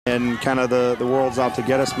and kind of the world's out to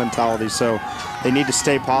get us mentality. So they need to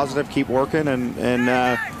stay positive, keep working, and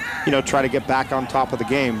you know, try to get back on top of the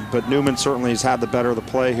game. But Newman certainly has had the better of the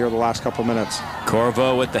play here the last couple minutes.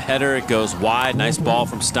 Corvo with the header. It goes wide. Nice ball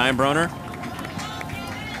from Steinbrenner.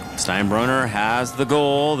 Steinbrenner has the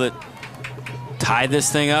goal that tied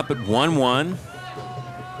this thing up at 1-1.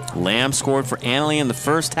 Lamb scored for Annalee in the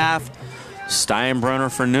first half.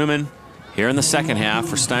 Steinbrenner for Newman here in the second half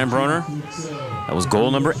for Steinbrenner. That was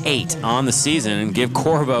goal number 8 on the season, and give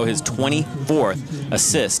Corvo his 24th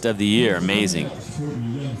assist of the year. Amazing.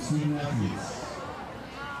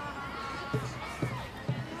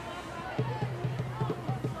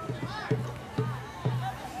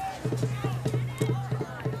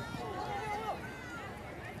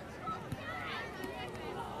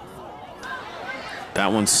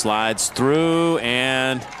 That one slides through,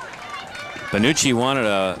 and Bonucci wanted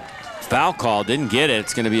a foul call, didn't get it.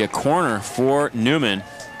 It's going to be a corner for Newman.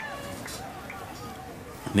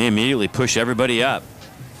 They immediately push everybody up.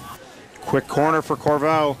 Quick corner for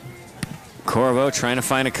Corvo. Corvo trying to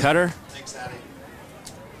find a cutter.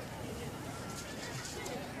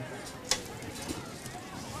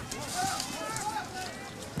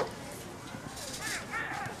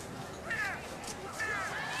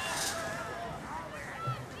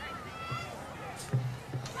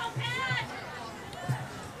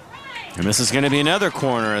 And this is going to be another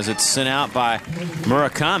corner as it's sent out by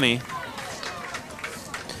Murakami.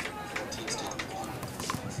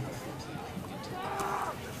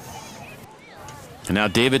 And now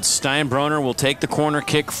David Steinbrenner will take the corner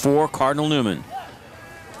kick for Cardinal Newman.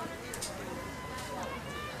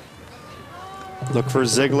 Look for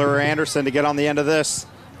Ziegler or Anderson to get on the end of this,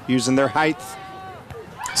 using their height.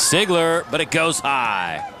 Ziegler, but it goes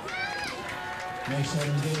high.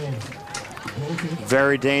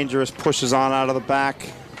 Very dangerous, pushes on out of the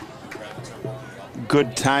back.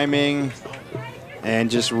 Good timing, and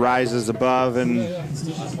just rises above and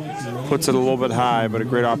puts it a little bit high, but a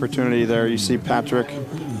great opportunity there. You see Patrick.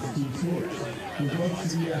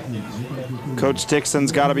 Coach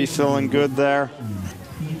Dixon's got to be feeling good there.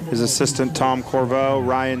 His assistant, Tom Corvo,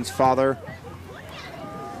 Ryan's father.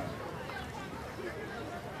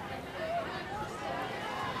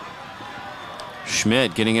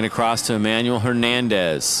 Schmidt getting it across to Emmanuel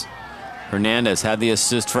Hernandez. Hernandez had the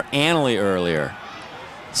assist for Annalee earlier.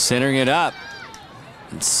 Centering it up.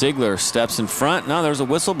 And Ziegler steps in front. No, there was a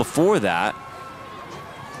whistle before that.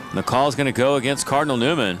 And the call is going to go against Cardinal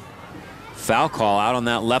Newman. Foul call out on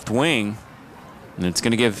that left wing. And it's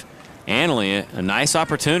going to give Annalee a nice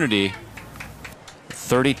opportunity.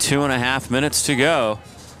 32.5 minutes to go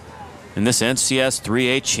in this NCS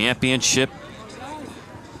 3A championship.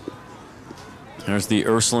 There's the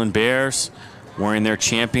Ursuline Bears wearing their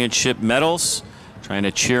championship medals, trying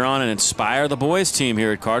to cheer on and inspire the boys team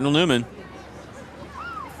here at Cardinal Newman.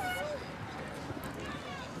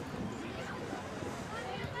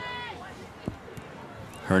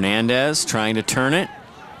 Hernandez trying to turn it.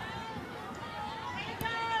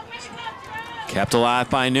 Kept alive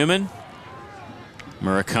by Newman.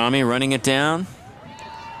 Murakami running it down.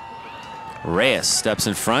 Reyes steps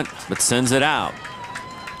in front but sends it out.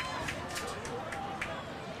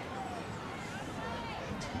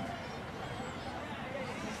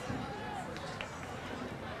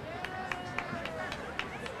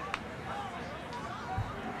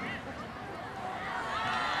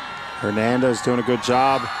 Hernandez doing a good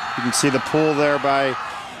job. You can see the pull there by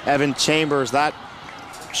Evan Chambers. That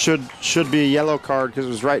should be a yellow card because it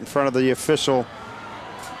was right in front of the official.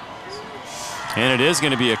 And it is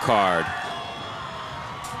going to be a card.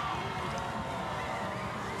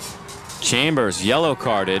 Chambers yellow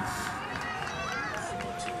carded.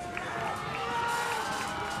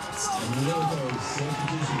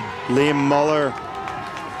 Liam Muller,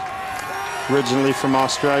 originally from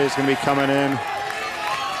Australia, is going to be coming in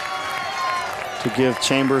to give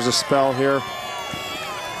Chambers a spell here.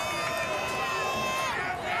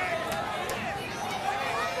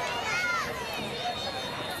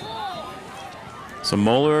 So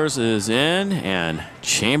Mullers is in and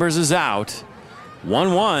Chambers is out.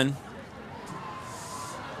 1-1.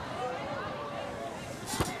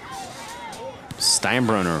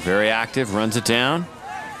 Steinbrenner very active, runs it down.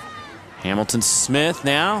 Hamilton Smith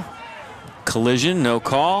now. Collision, no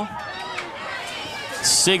call.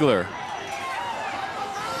 Ziegler.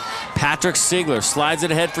 Patrick Ziegler slides it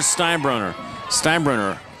ahead for Steinbrenner.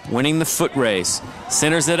 Steinbrenner winning the foot race.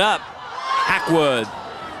 Centers it up. Hackwood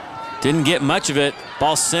didn't get much of it.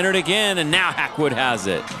 Ball centered again, and now Hackwood has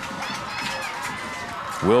it.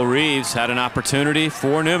 Will Reeves had an opportunity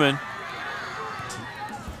for Newman.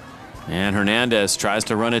 And Hernandez tries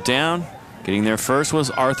to run it down. Getting there first was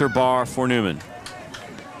Arthur Barr for Newman.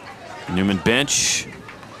 Newman bench.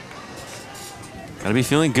 Got to be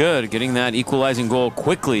feeling good, getting that equalizing goal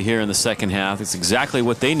quickly here in the second half. It's exactly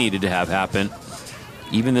what they needed to have happen.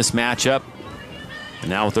 Even this matchup. And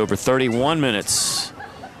now with over 31 minutes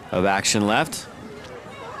of action left.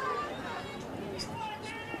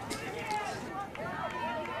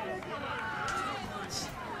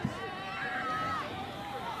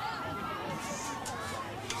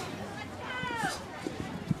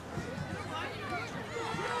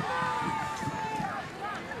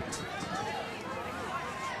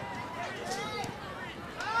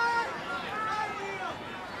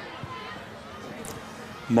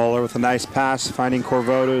 Moeller with a nice pass, finding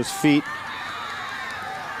Corvoto's feet.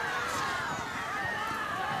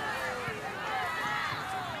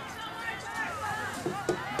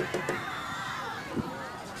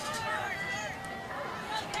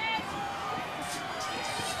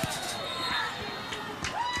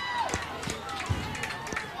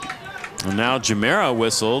 And now Jamero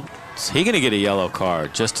whistled. Is he going to get a yellow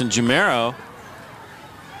card? Justin Jamero.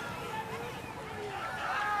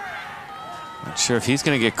 Not sure if he's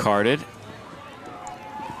going to get carded.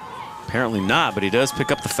 Apparently not, but he does pick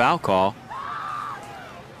up the foul call.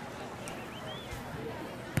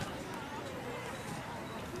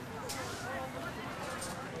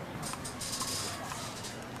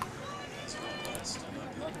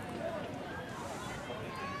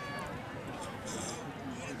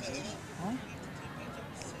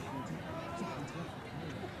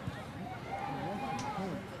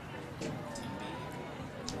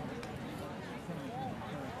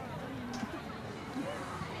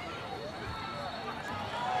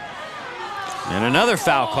 And another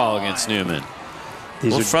foul call against Newman. A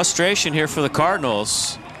little frustration here for the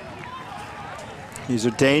Cardinals. These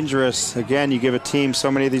are dangerous. Again, you give a team so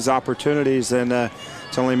many of these opportunities, and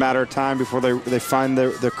it's only a matter of time before they find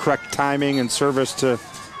the correct timing and service to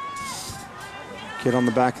get on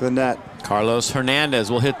the back of the net. Carlos Hernandez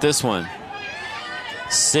will hit this one.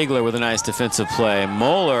 Sigler with a nice defensive play.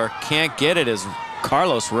 Moeller can't get it as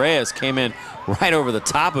Carlos Reyes came in right over the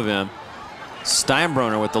top of him.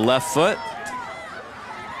 Steinbrenner with the left foot.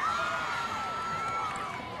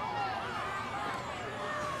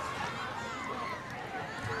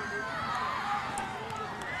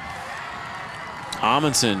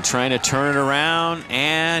 Amundsen trying to turn it around,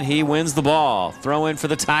 and he wins the ball. Throw in for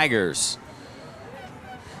the Tigers.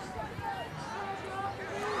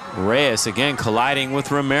 Reyes again colliding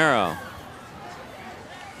with Romero.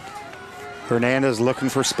 Hernandez looking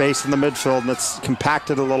for space in the midfield, and it's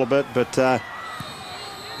compacted a little bit, but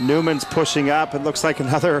Newman's pushing up. It looks like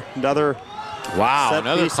another another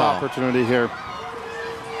piece opportunity here.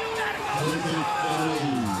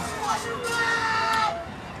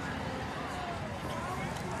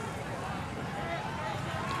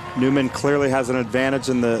 Newman clearly has an advantage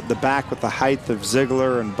in the back with the height of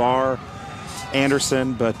Ziegler and Barr,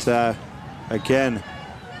 Anderson, but again,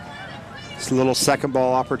 it's little second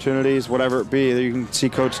ball opportunities, whatever it be. You can see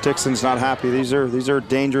Coach Dixon's not happy. These are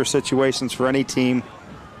dangerous situations for any team.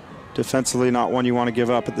 Defensively, not one you want to give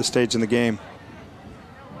up at this stage in the game.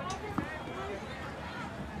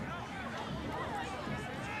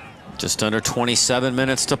 Just under 27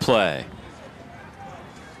 minutes to play.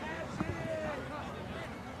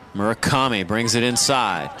 Murakami brings it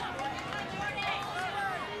inside.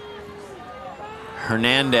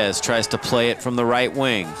 Hernandez tries to play it from the right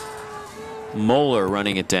wing. Moeller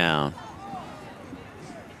running it down.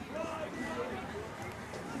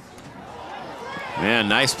 Man,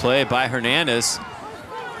 nice play by Hernandez.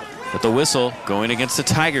 But the whistle going against the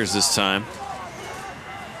Tigers this time.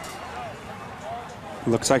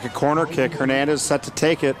 Looks like a corner kick. Hernandez set to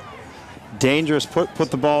take it. Dangerous, put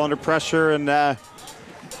the ball under pressure, and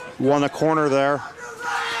won a corner there.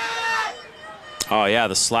 Oh yeah,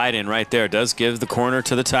 the slide in right there does give the corner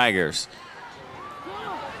to the Tigers.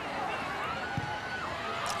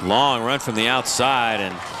 Long run from the outside,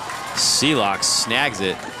 and Seelock snags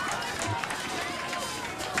it.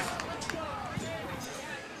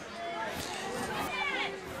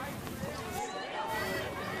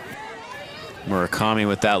 Murakami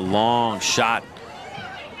with that long shot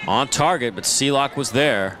on target, but Seelock was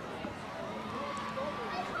there.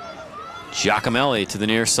 Giacomelli to the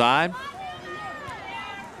near side.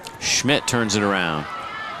 Schmidt turns it around.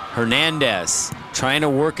 Hernandez trying to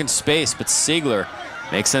work in space, but Sigler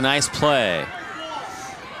makes a nice play.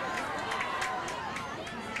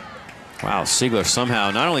 Wow, Sigler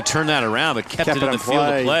somehow not only turned that around, but kept it in the field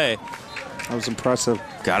of play. That was impressive.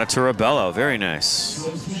 Got it to Rebello. Very nice.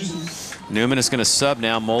 Newman is going to sub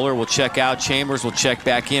now. Moeller will check out. Chambers will check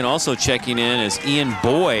back in. Also checking in is Ian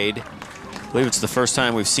Boyd. I believe it's the first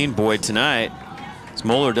time we've seen Boyd tonight, as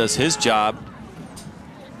Moeller does his job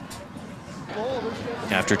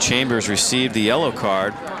after Chambers received the yellow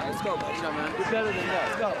card.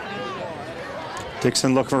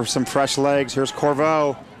 Dixon looking for some fresh legs. Here's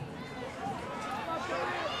Corvo.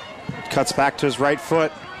 Cuts back to his right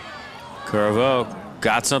foot. Corvo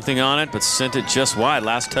got something on it, but sent it just wide.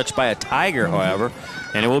 Last touch by a Tiger, however.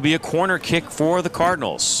 And it will be a corner kick for the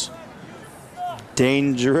Cardinals.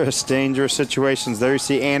 Dangerous, dangerous situations. There you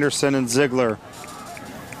see Anderson and Ziegler.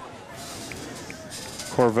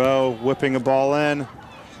 Corvo whipping a ball in.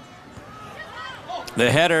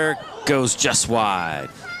 The header goes just wide.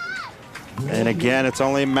 And again, it's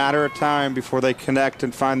only a matter of time before they connect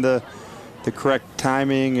and find the correct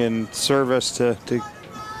timing and service to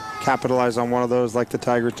capitalize on one of those like the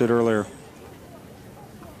Tigers did earlier.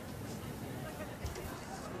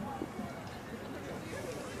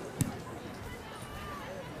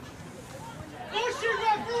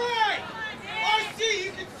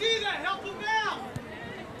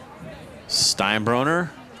 Steinbrenner.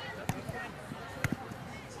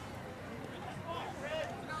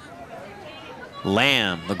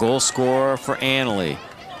 Lamb, the goal scorer for Annalee.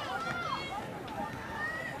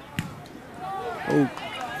 Oh,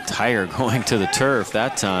 Tiger going to the turf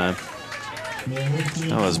that time.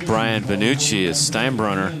 That was Brian Benucci as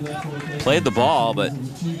Steinbrenner played the ball, but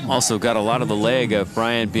also got a lot of the leg of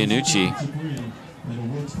Brian Benucci.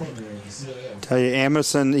 Tell you,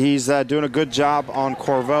 Amundsen, he's doing a good job on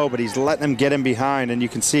Corvo, but he's letting him get in behind, and you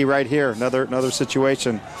can see right here another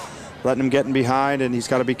situation. Letting him get in behind, and he's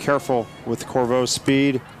got to be careful with Corvo's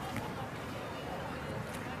speed.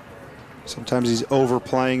 Sometimes he's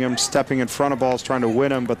overplaying him, stepping in front of balls, trying to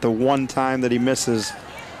win him, but the one time that he misses,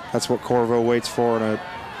 that's what Corvo waits for. And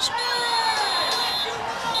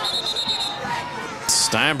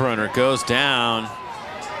Steinbrenner goes down.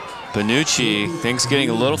 Benucci, things getting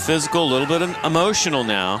a little physical, a little bit emotional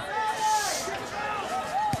now.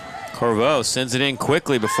 Corvo sends it in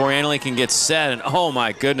quickly before Annalee can get set, and oh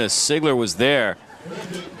my goodness, Ziegler was there.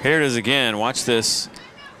 Here it is again, watch this.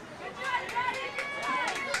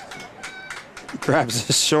 grabs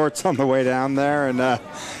his shorts on the way down there, and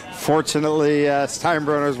fortunately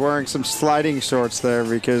Steinbrenner's wearing some sliding shorts there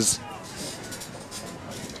because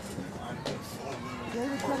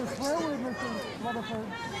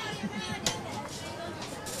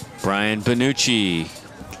Brian Benucci.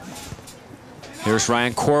 Here's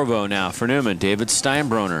Ryan Corvo now for Newman. David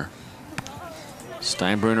Steinbrenner.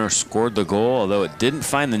 Steinbrenner scored the goal, although it didn't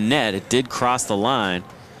find the net. It did cross the line.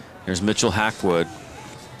 There's Mitchell Hackwood.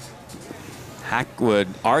 Hackwood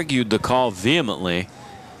argued the call vehemently.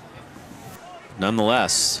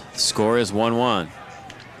 Nonetheless, the score is 1-1.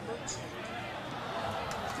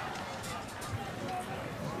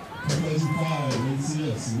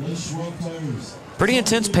 Pretty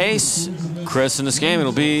intense pace, Chris, in this game.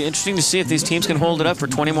 It'll be interesting to see if these teams can hold it up for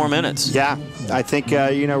 20 more minutes. Yeah, I think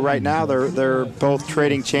you know, right now they're both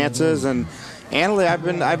trading chances, and Annalee,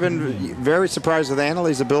 I've been very surprised with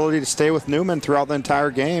Annalee's ability to stay with Newman throughout the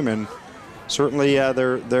entire game, and certainly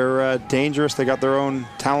they're dangerous. They got their own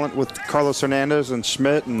talent with Carlos Hernandez and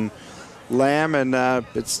Schmidt and Lamb, and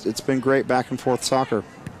it's been great back and forth soccer.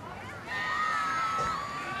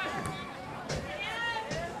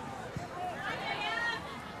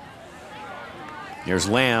 Here's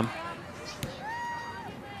Lamb.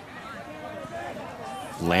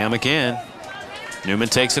 Lamb again. Newman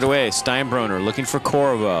takes it away. Steinbrenner looking for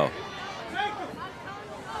Corvo.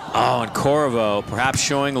 Oh, and Corvo perhaps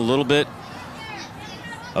showing a little bit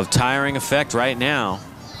of tiring effect right now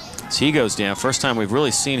as he goes down. First time we've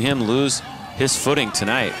really seen him lose his footing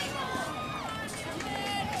tonight.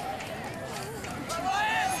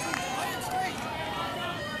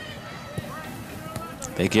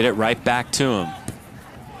 They get it right back to him.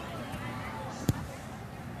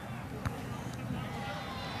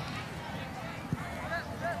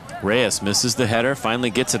 Reyes misses the header,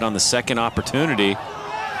 finally gets it on the second opportunity.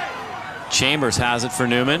 Chambers has it for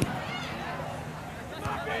Newman.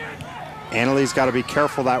 Annalee's got to be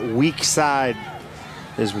careful. That weak side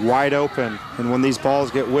is wide open, and when these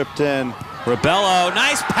balls get whipped in. Rebello,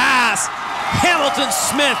 nice pass. Hamilton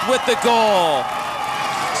Smith with the goal.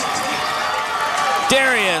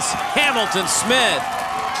 Darius Hamilton Smith.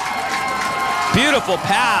 Beautiful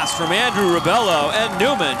pass from Andrew Rebello, and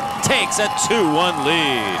Newman takes a 2-1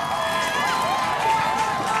 lead.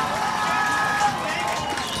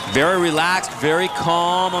 Very relaxed, very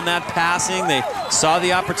calm on that passing. They saw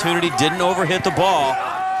the opportunity, didn't overhit the ball,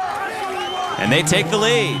 and they take the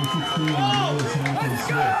lead.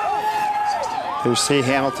 Here's C.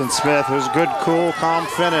 Hamilton Smith. It was a good, cool, calm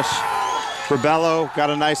finish. Rebello got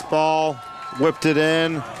a nice ball, whipped it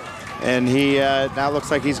in, and he now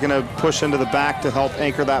looks like he's going to push into the back to help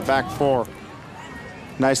anchor that back four.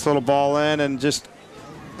 Nice little ball in and just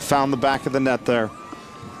found the back of the net there.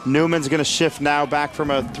 Newman's going to shift now back from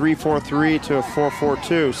a 3-4-3 to a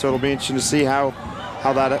 4-4-2, so it'll be interesting to see how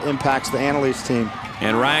that impacts the Annalise team.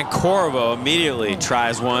 And Ryan Corvo immediately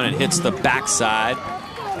tries one and hits the backside.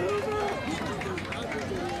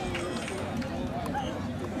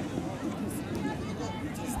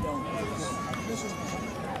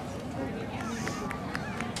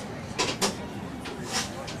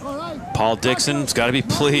 Paul Dixon's got to be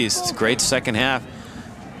pleased. It's a great second half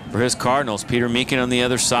for his Cardinals. Peter Meekin on the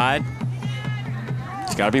other side.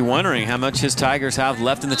 He's got to be wondering how much his Tigers have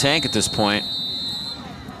left in the tank at this point.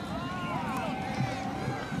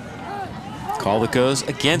 Call that goes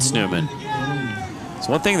against Newman.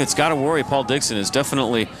 So one thing that's got to worry Paul Dixon is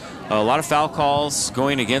definitely a lot of foul calls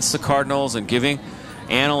going against the Cardinals and giving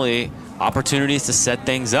Annalee opportunities to set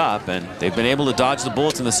things up. And they've been able to dodge the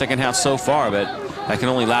bullets in the second half so far, but that can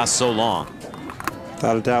only last so long.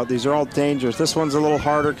 Without a doubt, these are all dangerous. This one's a little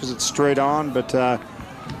harder because it's straight on, but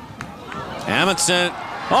Amundsen,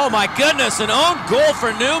 oh my goodness, an own goal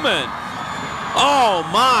for Newman. Oh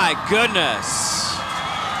my goodness.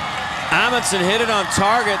 Amundsen hit it on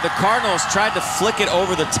target. The Cardinals tried to flick it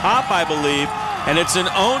over the top, I believe, and it's an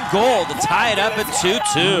own goal to tie it up at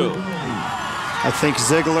 2-2. I think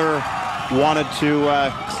Ziegler wanted to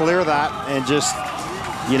clear that and just,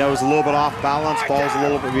 you know, was a little bit off balance. Ball's a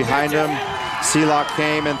little bit behind him. Seelock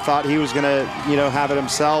came and thought he was going to, you know, have it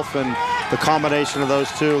himself, and the combination of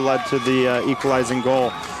those two led to the equalizing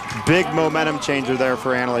goal. Big momentum changer there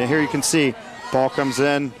for Annalee. Here you can see, ball comes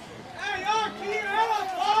in.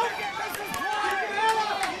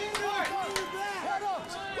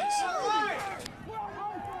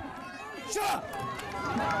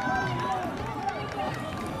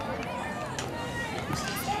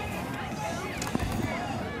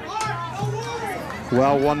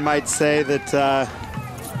 Well, one might say that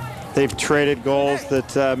they've traded goals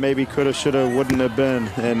that maybe coulda, shoulda, wouldn't have been,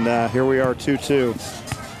 and here we are, 2-2.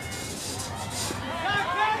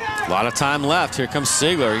 A lot of time left. Here comes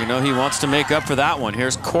Ziegler. You know he wants to make up for that one.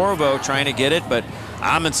 Here's Corvo trying to get it, but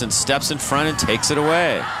Amundsen steps in front and takes it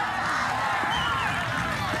away.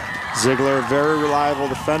 Ziegler, a very reliable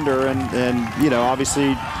defender, and you know,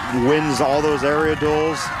 obviously wins all those area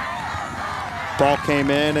duels. Ball came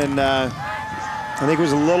in, and I think it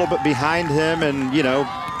was a little bit behind him, and you know,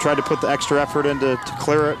 tried to put the extra effort in to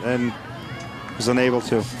clear it and was unable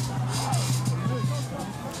to.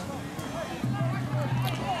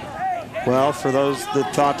 Well, for those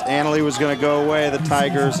that thought Annalee was going to go away, the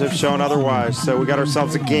Tigers have shown otherwise. So we got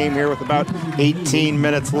ourselves a game here with about 18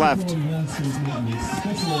 minutes left.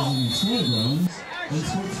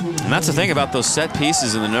 And that's the thing about those set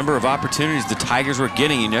pieces and the number of opportunities the Tigers were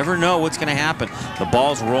getting. You never know what's going to happen. The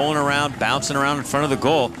ball's rolling around, bouncing around in front of the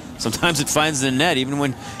goal. Sometimes it finds the net even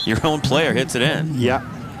when your own player hits it in. Yeah,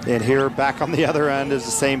 and here back on the other end is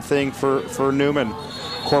the same thing for Newman.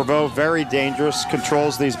 Corvo, very dangerous,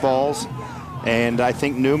 controls these balls. And I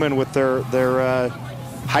think Newman, with their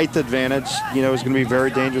height advantage, you know, is going to be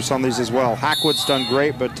very dangerous on these as well. Hackwood's done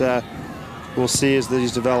great, but we'll see as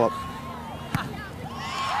these develop.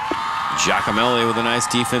 Giacomelli with a nice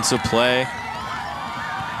defensive play.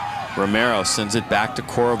 Romero sends it back to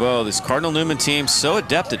Corvo. This Cardinal Newman team so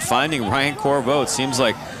adept at finding Ryan Corvo. It seems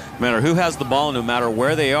like no matter who has the ball, no matter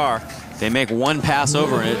where they are, they make one pass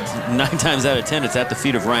over, and 9 times out of 10, it's at the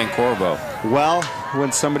feet of Ryan Corvo. Well,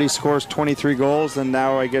 when somebody scores 23 goals, and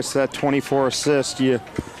now I guess that 24 assists, you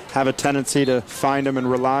have a tendency to find him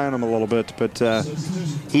and rely on him a little bit. But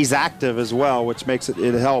he's active as well, which makes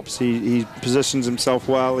it helps. He positions himself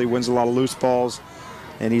well. He wins a lot of loose balls,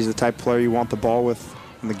 and he's the type of player you want the ball with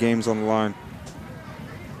when the game's on the line.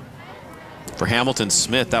 For Hamilton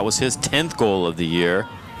Smith, that was his 10th goal of the year.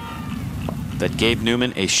 That gave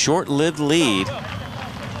Newman a short-lived lead.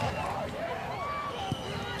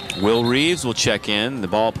 Will Reeves will check in. The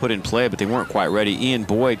ball put in play, but they weren't quite ready. Ian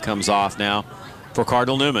Boyd comes off now for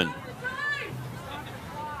Cardinal Newman.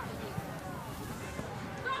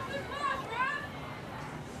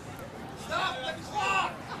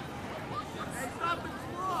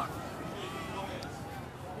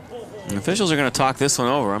 The officials are going to talk this one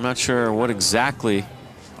over. I'm not sure what exactly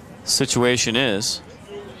the situation is.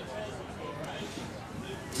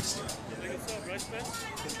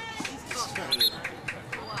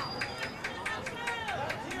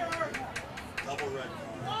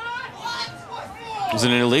 Was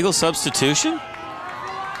it an illegal substitution?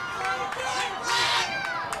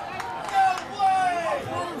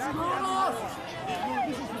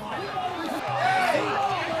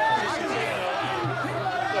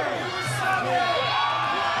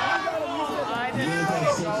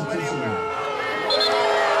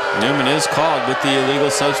 Newman is called with the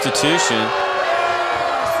illegal substitution.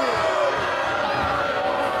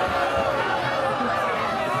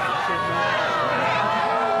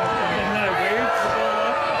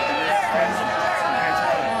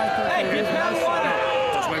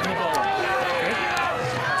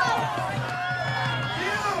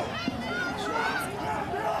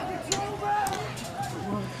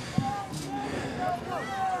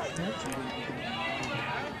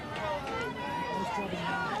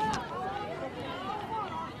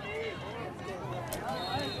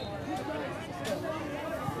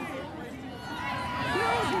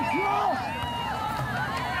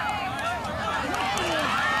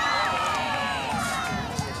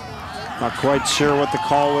 Not quite sure what the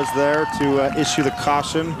call was there to issue the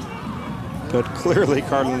caution, but clearly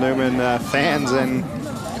Cardinal Newman fans and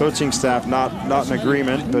coaching staff not in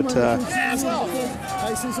agreement. But ice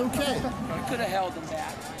is okay. I could have held him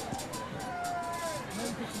back.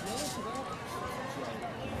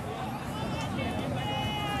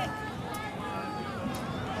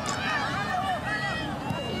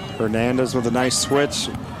 Hernandez with a nice switch.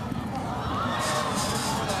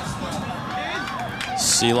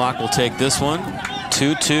 Sealock will take this one.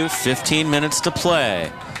 2-2, 15 minutes to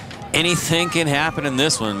play. Anything can happen in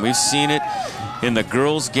this one. We've seen it in the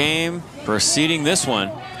girls' game preceding this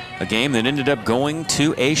one. A game that ended up going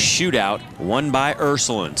to a shootout won by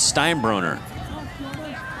Ursuline. Steinbrenner.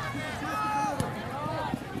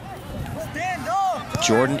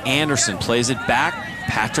 Jordan Anderson plays it back.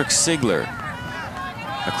 Patrick Sigler.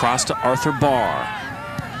 Across to Arthur Barr.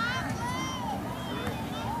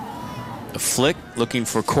 A flick looking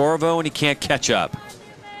for Corvo, and he can't catch up.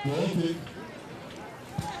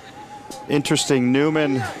 Interesting.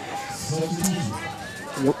 Newman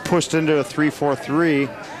pushed into a 3-4-3,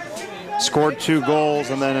 scored 2 goals,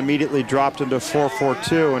 and then immediately dropped into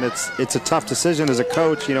 4-4-2. And it's a tough decision as a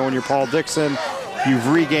coach. You know, when you're Paul Dixon, you've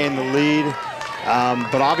regained the lead.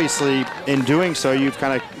 But obviously, in doing so, you've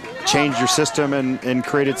kind of changed your system and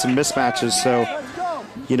created some mismatches. So,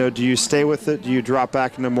 you know, do you stay with it? Do you drop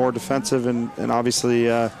back into more defensive? And obviously,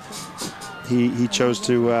 he chose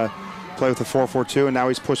to play with a 4-4-2, and now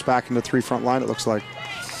he's pushed back into 3 front line, it looks like.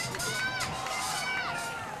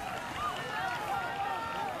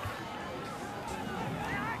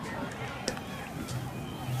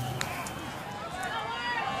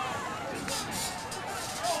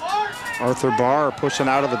 Arthur Barr pushing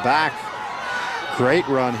out of the back. Great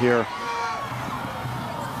run here.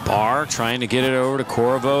 Barr trying to get it over to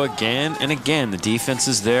Corvo again and again. The defense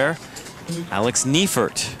is there. Alex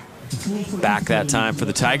Neifert back that time for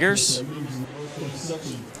the Tigers.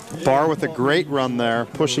 Barr with a great run there,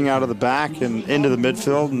 pushing out of the back and into the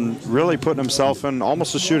midfield and really putting himself in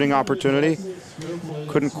almost a shooting opportunity.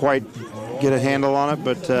 Couldn't quite get a handle on it,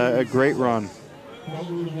 but a great run.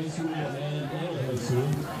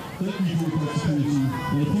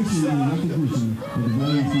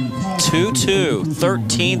 2-2,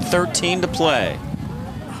 13-13 to play.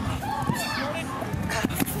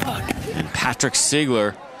 And Patrick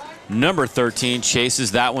Sigler, number 13,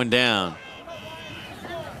 chases that one down.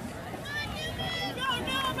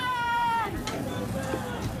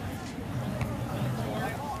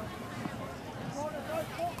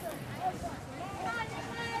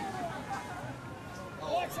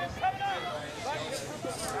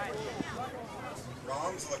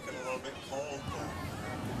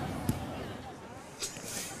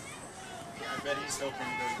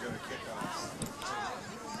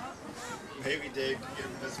 Maybe Dave can give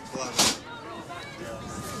him his club.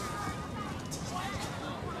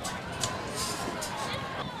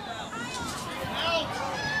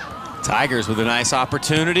 Tigers with a nice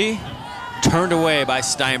opportunity. Turned away by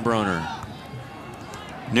Steinbrenner.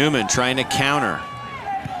 Newman trying to counter.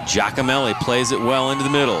 Giacomelli plays it well into the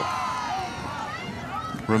middle.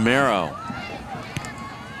 Romero.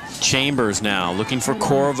 Chambers now looking for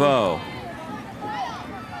Corvo.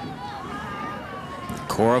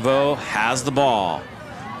 Corvo has the ball,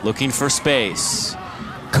 looking for space.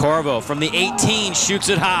 Corvo from the 18 shoots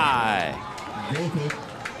it high.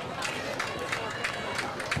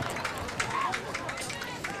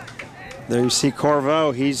 There you see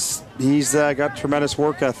Corvo. He's got tremendous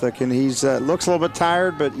work ethic, and he's looks a little bit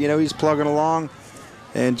tired, but you know he's plugging along,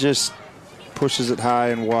 and just pushes it high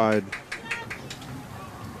and wide.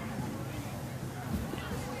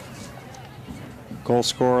 Goal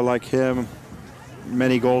scorer like him.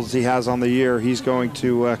 Many goals he has on the year, he's going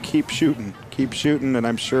to keep shooting, and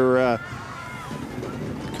I'm sure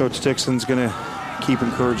Coach Dixon's going to keep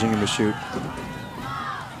encouraging him to shoot.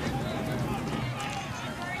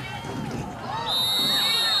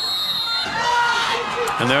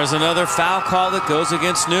 And there's another foul call that goes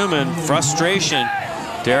against Newman. Frustration.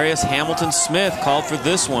 Darius Hamilton-Smith called for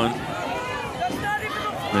this one.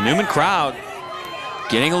 The Newman crowd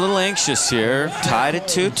getting a little anxious here. Tied at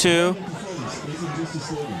 2-2.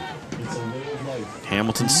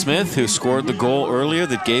 Hamilton-Smith, who scored the goal earlier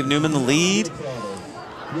that gave Newman the lead.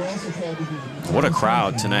 What a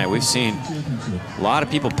crowd tonight. We've seen a lot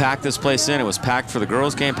of people pack this place in. It was packed for the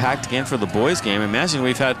girls' game, packed again for the boys' game. Imagine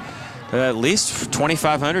we've had at least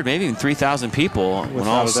 2,500, maybe even 3,000 people when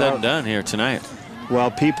all is said and done here tonight.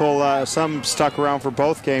 Well, people, some stuck around for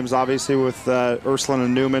both games, obviously, with Ursuline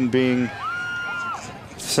and Newman being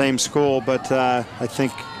same school, but I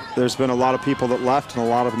think there's been a lot of people that left and a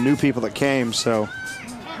lot of new people that came, so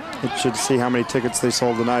it should see how many tickets they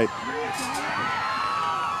sold tonight.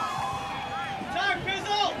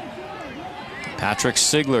 Patrick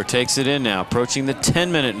Sigler takes it in now, approaching the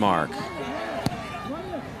 10-minute mark.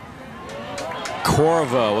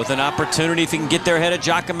 Corvo with an opportunity if he can get there ahead of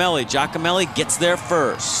Giacomelli. Giacomelli gets there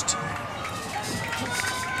first.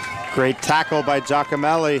 Great tackle by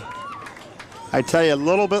Giacomelli. I tell you, a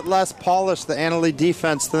little bit less polished, the Annalee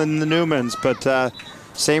defense, than the Newmans, but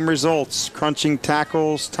same results. Crunching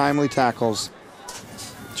tackles, timely tackles.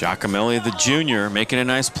 Giacomelli, the junior, making a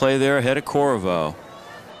nice play there ahead of Corvo.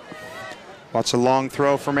 Watch a long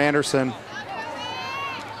throw from Anderson.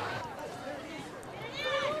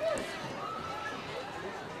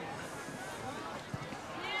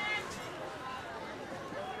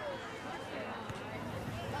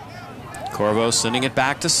 Corvo sending it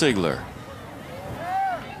back to Sigler.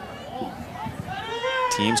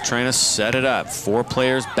 Team's trying to set it up. 4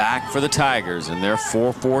 players back for the Tigers, and they're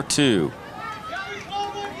 4-4-2.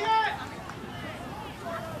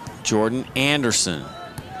 Jordan Anderson.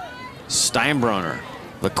 Steinbrenner,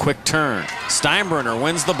 the quick turn. Steinbrenner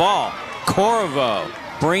wins the ball. Corvo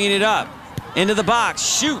bringing it up into the box,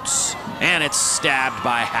 shoots, and it's stabbed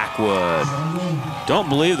by Hackwood. Don't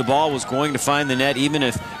believe the ball was going to find the net even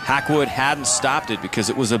if Hackwood hadn't stopped it, because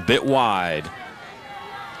it was a bit wide.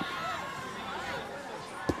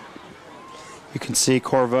 You can see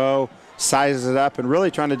Corvo sizes it up and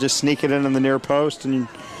really trying to just sneak it in the near post, and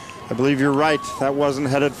I believe you're right. That wasn't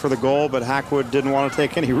headed for the goal, but Hackwood didn't want to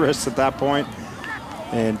take any risks at that point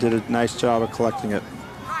and did a nice job of collecting it.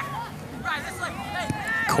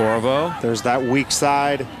 Corvo. There's that weak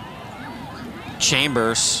side.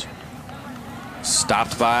 Chambers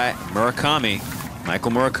stopped by Murakami.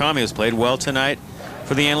 Michael Murakami has played well tonight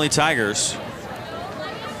for the Annalee Tigers.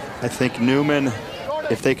 I think Newman,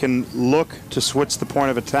 if they can look to switch the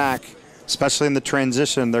point of attack, especially in the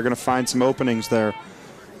transition, they're going to find some openings there.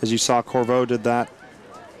 As you saw, Corvo did that.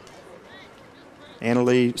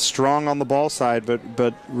 Annalee strong on the ball side,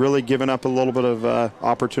 but really giving up a little bit of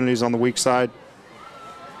opportunities on the weak side.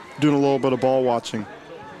 Doing a little bit of ball watching.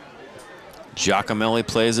 Giacomelli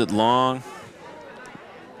plays it long.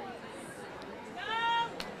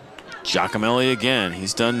 Giacomelli again.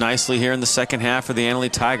 He's done nicely here in the second half for the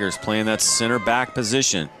Annalee Tigers, playing that center back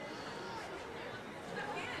position.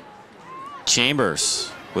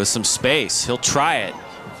 Chambers with some space. He'll try it.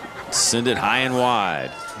 Send it high and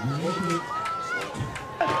wide.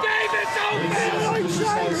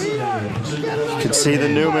 You can see the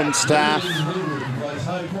Newman staff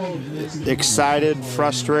excited,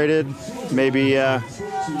 frustrated, maybe a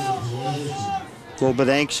little bit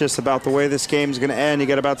anxious about the way this game's going to end. You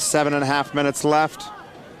got about 7.5 minutes left,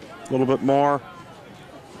 a little bit more.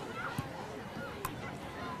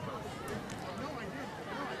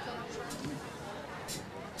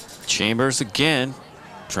 Chambers again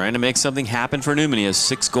trying to make something happen for Newman. He has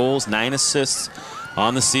 6 goals, 9 assists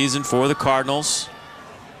on the season for the Cardinals.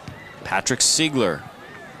 Patrick Sigler.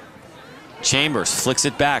 Chambers flicks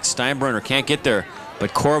it back. Steinbrenner can't get there,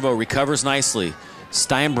 but Corvo recovers nicely.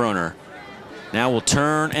 Steinbrenner now will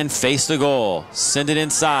turn and face the goal. Send it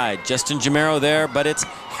inside. Justin Jamero there, but it's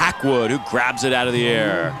Hackwood who grabs it out of the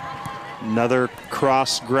air. Another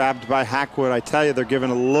cross grabbed by Hackwood. I tell you, they're giving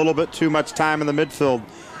a little bit too much time in the midfield.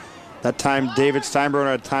 That time, David Steinbrenner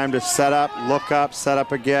had time to set up, look up, set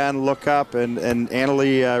up again, look up, and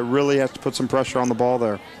Annalee really has to put some pressure on the ball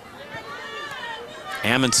there.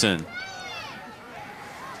 Amundsen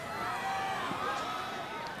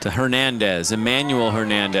to Hernandez, Emmanuel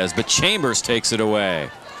Hernandez, but Chambers takes it away.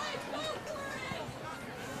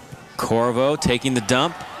 Corvo taking the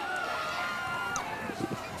dump.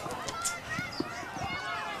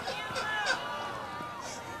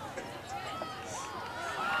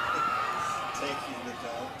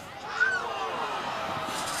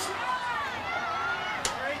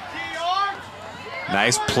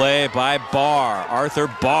 Nice play by Barr. Arthur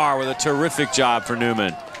Barr with a terrific job for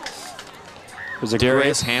Newman. There's a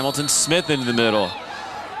Darius Hamilton-Smith into the middle.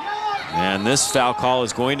 And this foul call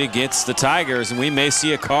is going against the Tigers, and we may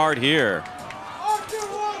see a card here.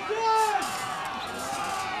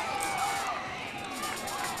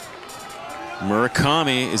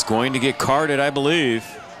 Murakami is going to get carded, I believe.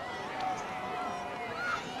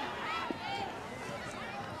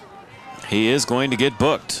 He is going to get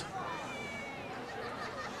booked.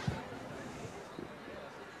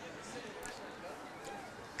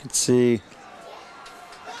 You can see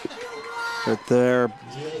right there.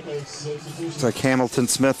 It's like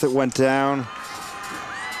Hamilton-Smith that went down.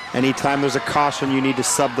 Anytime there's a caution, you need to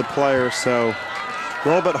sub the player. So a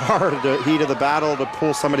little bit hard to heat of the battle to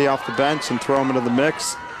pull somebody off the bench and throw them into the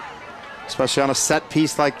mix, especially on a set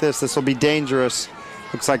piece like this. This will be dangerous.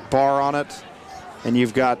 Looks like Barr on it. And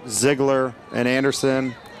you've got Ziegler and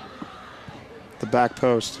Anderson, the back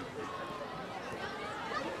post.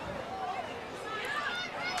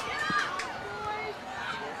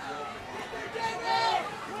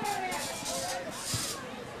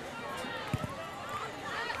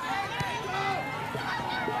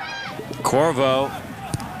 Corvo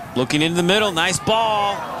looking into the middle. Nice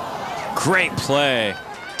ball. Great play.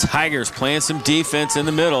 Tigers playing some defense in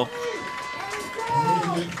the middle.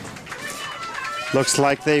 Looks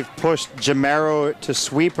like they've pushed Jamero to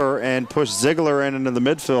sweeper and pushed Ziegler into the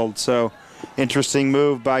midfield. So interesting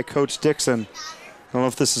move by Coach Dixon. I don't know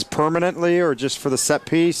if this is permanently or just for the set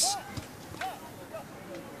piece.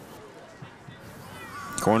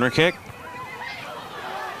 Corner kick.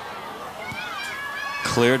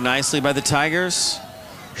 Cleared nicely by the Tigers.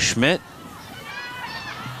 Schmidt.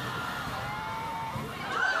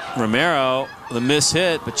 Romero, the miss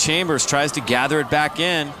hit, but Chambers tries to gather it back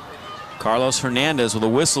in. Carlos Hernandez with a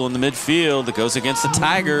whistle in the midfield that goes against the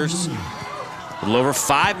Tigers. A little over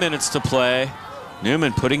 5 minutes to play.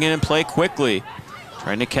 Newman putting it in play quickly,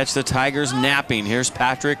 trying to catch the Tigers napping. Here's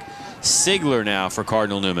Patrick Sigler now for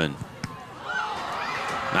Cardinal Newman.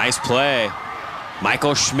 Nice play.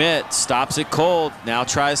 Michael Schmidt stops it cold, now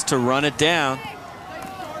tries to run it down.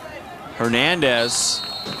 Hernandez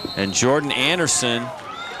and Jordan Anderson.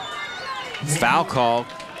 Foul call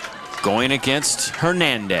going against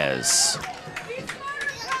Hernandez.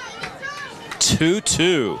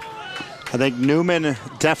 2-2. I think Newman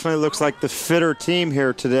definitely looks like the fitter team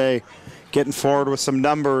here today, getting forward with some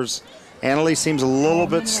numbers. Annalee seems a little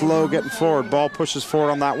bit slow getting forward. Ball pushes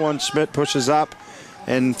forward on that one. Schmidt pushes up.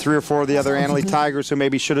 And 3 or 4 of the other Annalee Tigers who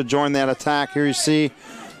maybe should have joined that attack. Here you see,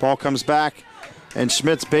 ball comes back, and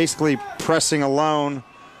Schmidt's basically pressing alone,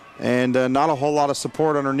 and not a whole lot of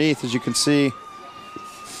support underneath, as you can see.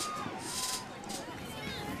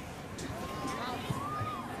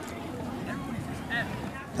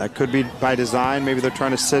 That could be by design. Maybe they're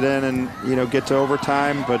trying to sit in and, you know, get to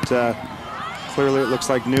overtime, but clearly it looks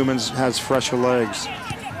like Newman's has fresher legs.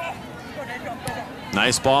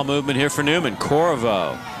 Nice ball movement here for Newman.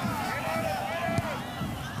 Corvo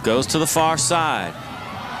goes to the far side.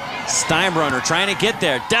 Steinbrenner trying to get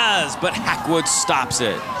there. Does, but Hackwood stops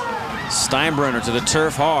it. Steinbrenner to the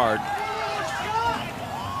turf hard.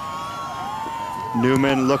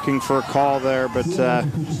 Newman looking for a call there, but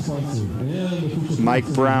Mike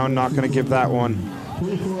Brown not going to give that one.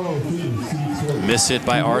 Miss hit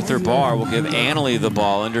by Arthur Barr will give Annalee the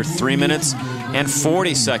ball. Under 3 minutes and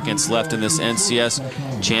 40 seconds left in this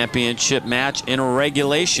NCS championship match in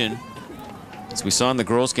regulation. As we saw in the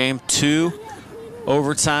girls game, 2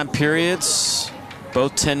 overtime periods,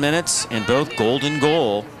 both 10 minutes and both golden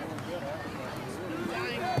goal.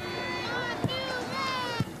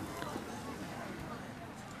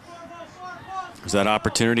 Is that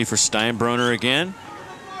opportunity for Steinbrenner again?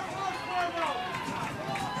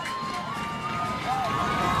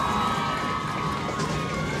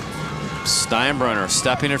 Steinbrenner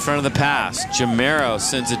stepping in front of the pass. Jamero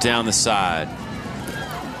sends it down the side.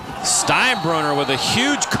 Steinbrenner with a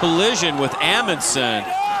huge collision with Amundsen.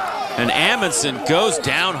 And Amundsen goes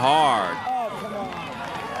down hard.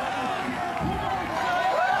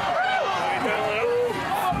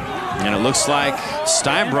 And it looks like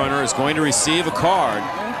Steinbrenner is going to receive a card.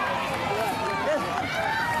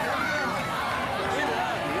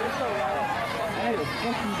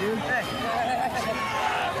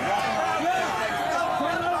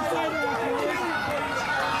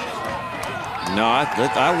 No,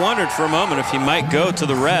 I wondered for a moment if he might go to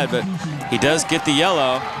the red, but he does get the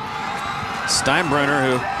yellow. Steinbrenner,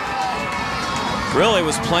 who really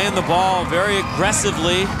was playing the ball very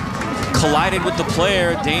aggressively, collided with the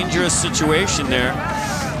player. Dangerous situation there,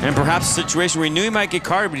 and perhaps a situation where he knew he might get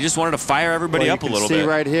carded, but he just wanted to fire everybody up a little bit. You can see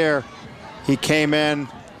right here, he came in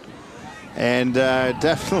and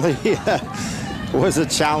definitely was a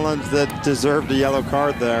challenge that deserved a yellow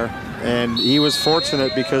card there. And he was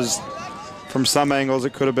fortunate because from some angles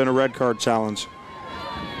it could have been a red card challenge.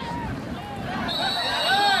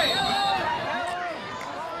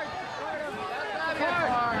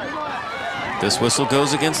 This whistle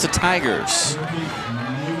goes against the Tigers.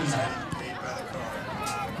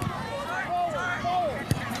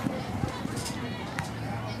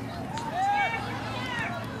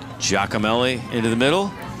 Giacomelli into the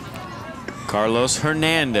middle. Carlos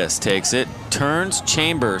Hernandez takes it, turns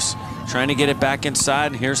Chambers, trying to get it back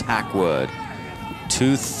inside, and here's Hackwood.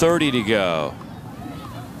 2:30 to go.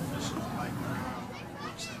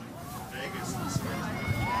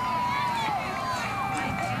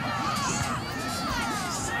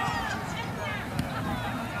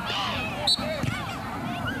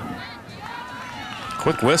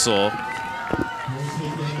 Quick whistle.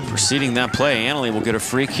 Preceding that play, Annaly will get a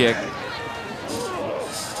free kick.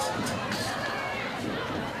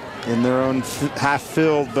 In their own half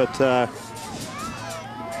field, but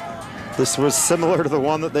this was similar to the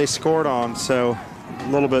one that they scored on, so a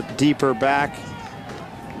little bit deeper back.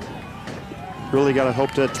 Really got to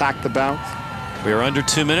hope to attack the bounce. We are under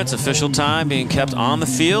 2 minutes, official time being kept on the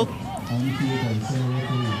field.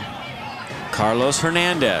 Carlos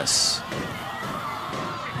Hernandez.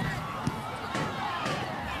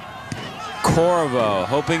 Corvo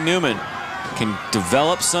hoping Newman can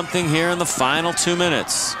develop something here in the final 2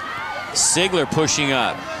 minutes. Sigler pushing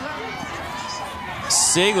up.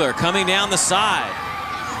 Sigler coming down the side.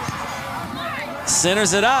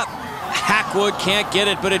 Centers it up. Hackwood can't get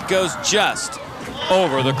it, but it goes just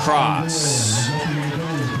over the cross.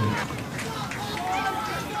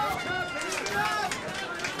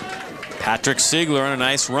 Patrick Sigler on a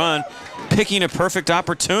nice run, picking a perfect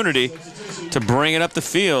opportunity to bring it up the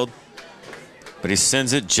field, but he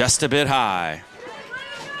sends it just a bit high.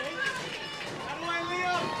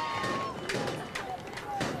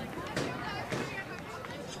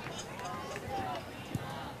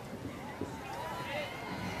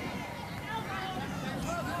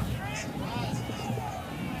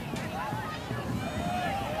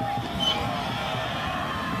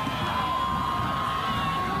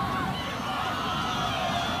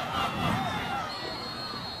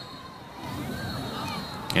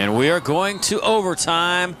 And we are going to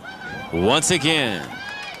overtime once again.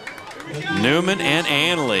 Newman and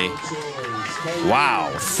Annaly. Wow,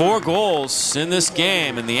 4 goals in this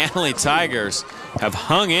game, and the Annaly Tigers have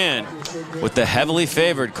hung in with the heavily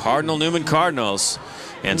favored Cardinal Newman Cardinals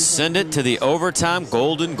and send it to the overtime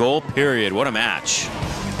golden goal period. What a match.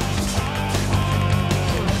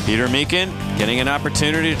 Peter Meakin getting an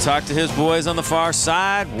opportunity to talk to his boys on the far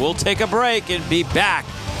side. We'll take a break and be back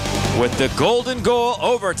with the golden goal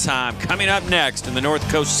overtime coming up next in the North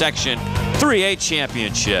Coast Section 3A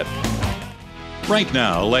Championship. Right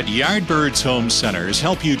now, let Yardbirds Home Centers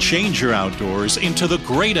help you change your outdoors into the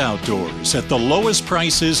great outdoors at the lowest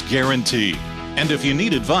prices guaranteed. And if you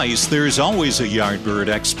need advice, there's always a Yardbird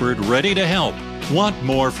expert ready to help. Want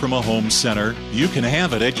more from a home center? You can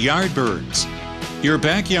have it at Yardbirds. Your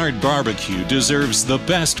backyard barbecue deserves the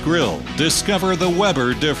best grill. Discover the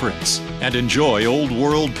Weber difference and enjoy old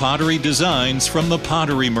world pottery designs from the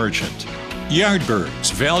Pottery Merchant.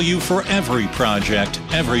 Yardbirds, value for every project,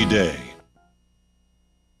 every day.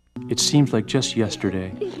 It seems like just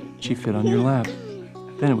yesterday she fit on your lap.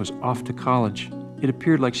 Then it was off to college. It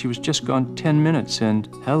appeared like she was just gone 10 minutes and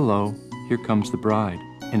hello, here comes the bride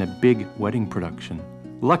in a big wedding production.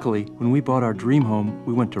 Luckily, when we bought our dream home,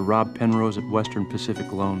 we went to Rob Penrose at Western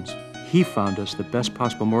Pacific Loans. He found us the best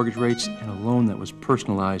possible mortgage rates and a loan that was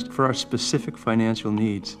personalized for our specific financial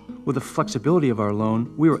needs. With the flexibility of our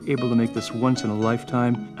loan, we were able to make this once in a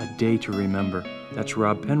lifetime a day to remember. That's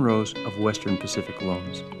Rob Penrose of Western Pacific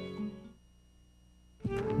Loans.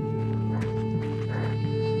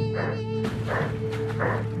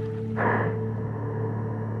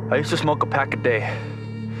 I used to smoke a pack a day,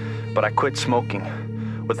 but I quit smoking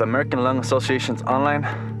with the American Lung Association's online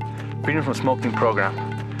Freedom from Smoking program,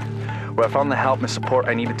 where I found the help and support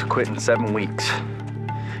I needed to quit in 7 weeks,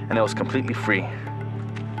 and it was completely free.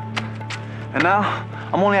 And now,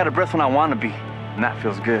 I'm only out of breath when I want to be, and that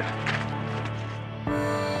feels good.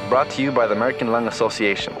 Brought to you by the American Lung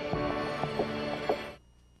Association.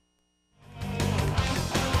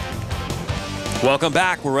 Welcome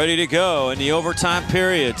back. We're ready to go in the overtime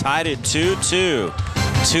period, tied at 2-2. 2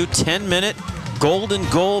 10-minute golden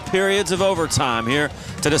goal periods of overtime here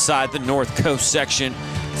to decide the North Coast Section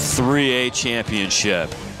 3A Championship.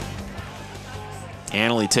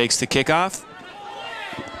 Annaly takes the kickoff.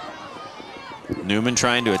 Newman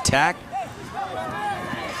trying to attack.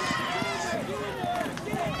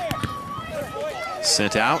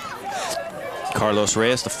 Sent out. Carlos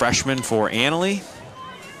Reyes, the freshman for Annalee.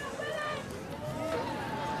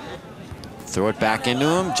 Throw it back into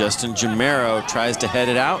him. Justin Jamero tries to head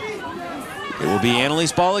it out. It will be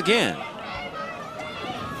Annalee's ball again.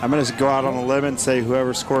 I'm going to go out on a limb and say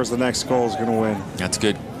whoever scores the next goal is going to win. That's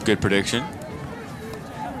good prediction.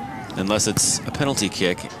 Unless it's a penalty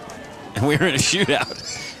kick. And we're in a shootout.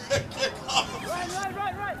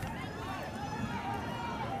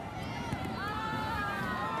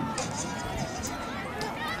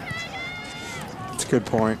 That's a good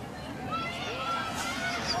point.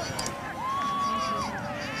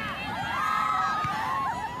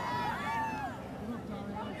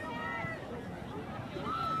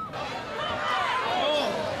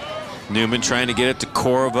 Newman trying to get it to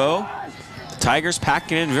Corvo. The Tigers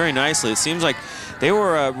packing in very nicely. It seems like they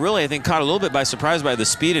were really, I think, caught a little bit by surprise by the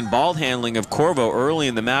speed and ball handling of Corvo early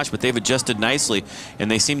in the match, but they've adjusted nicely,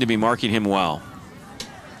 and they seem to be marking him well.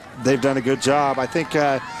 They've done a good job. I think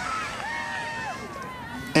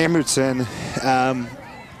Amundsen,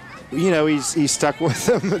 you know, he's stuck with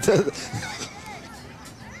them.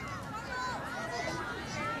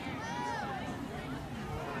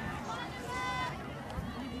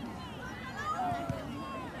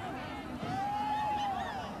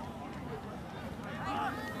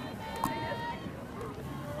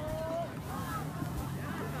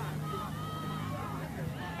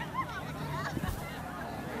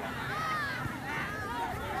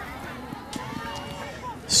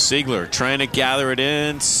 Siegler trying to gather it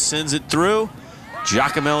in, sends it through.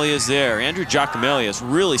 Giacomelli is there. Andrew Giacomelli has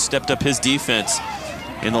really stepped up his defense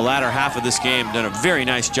in the latter half of this game, done a very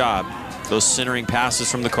nice job. Those centering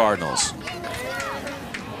passes from the Cardinals.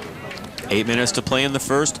 8 minutes to play in the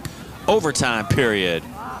first overtime period.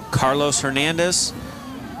 Carlos Hernandez.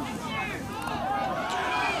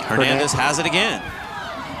 Hernandez has it again.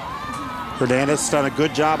 Hernandez done a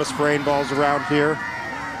good job of spraying balls around here.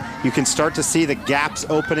 You can start to see the gaps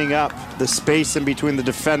opening up. The space in between the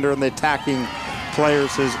defender and the attacking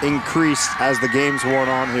players has increased as the game's worn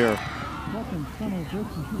on here.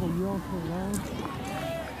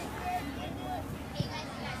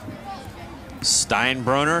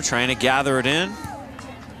 Steinbrenner trying to gather it in.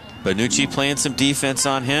 Bonucci playing some defense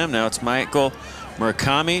on him. Now it's Michael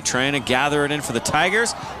Murakami trying to gather it in for the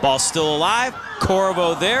Tigers. Ball still alive.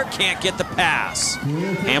 Corvo there, can't get the pass.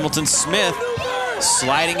 Hamilton Smith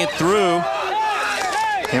sliding it through.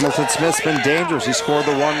 Hamilton Smith's been dangerous. He scored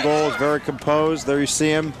the one goal, is very composed. There you see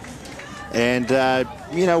him. And,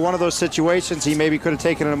 you know, one of those situations, he maybe could have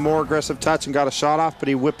taken a more aggressive touch and got a shot off, but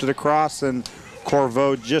he whipped it across, and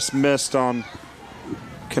Corvo just missed on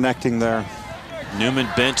connecting there. Newman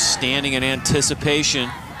bench standing in anticipation.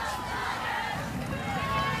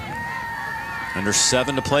 Under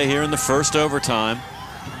 7 to play here in the first overtime.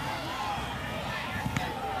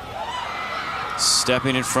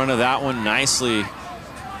 Stepping in front of that one nicely.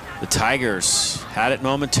 The Tigers had it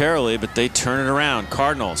momentarily, but they turn it around.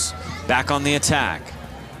 Cardinals back on the attack.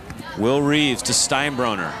 Will Reeves to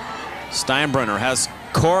Steinbrenner. Steinbrenner has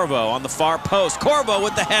Corvo on the far post. Corvo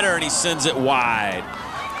with the header, and he sends it wide.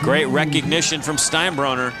 Great recognition from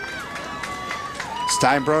Steinbrenner.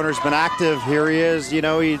 Steinbrenner's been active. Here he is. You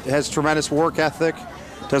know, he has tremendous work ethic.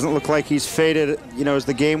 Doesn't look like he's faded, you know, as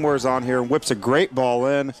the game wears on here. Whips a great ball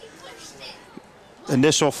in.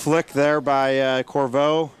 Initial flick there by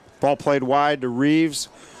Corvo. Ball played wide to Reeves.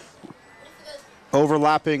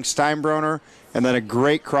 Overlapping Steinbrenner. And then a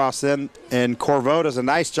great cross in. And Corvo does a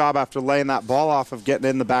nice job after laying that ball off of getting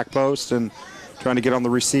in the back post and trying to get on the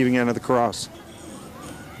receiving end of the cross.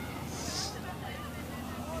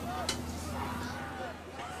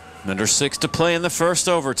 Under 6 to play in the first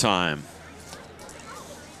overtime.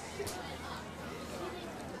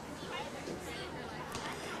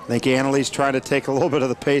 I think Annalee's trying to take a little bit of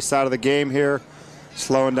the pace out of the game here,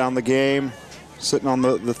 slowing down the game, sitting on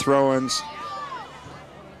the throw-ins.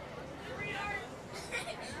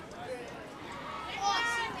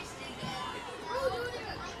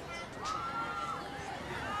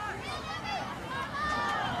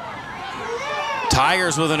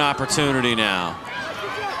 Tigers with an opportunity now.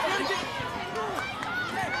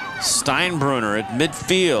 Steinbrenner at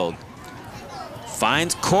midfield.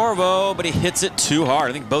 Finds Corvo, but he hits it too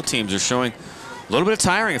hard. I think both teams are showing a little bit of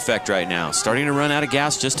tiring effect right now. Starting to run out of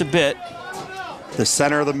gas just a bit. The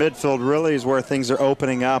center of the midfield really is where things are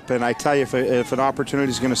opening up. And I tell you, if an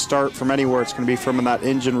opportunity is going to start from anywhere, it's going to be from in that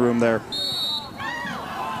engine room there.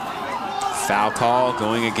 Foul call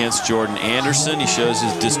going against Jordan Anderson. He shows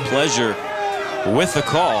his displeasure with the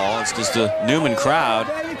call. It's just a Newman crowd.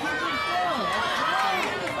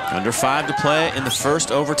 Under 5 to play in the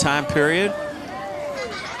first overtime period.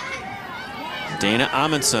 Dana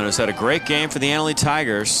Amundsen has had a great game for the Annalee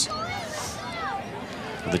Tigers.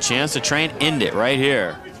 With a chance to try and end it right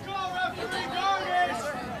here.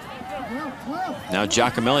 Now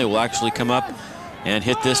Giacomelli will actually come up and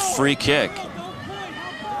hit this free kick.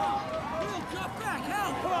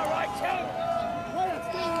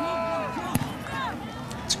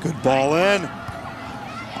 It's a good ball in.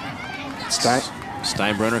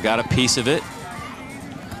 Steinbrenner got a piece of it.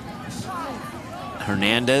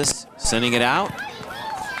 Hernandez sending it out.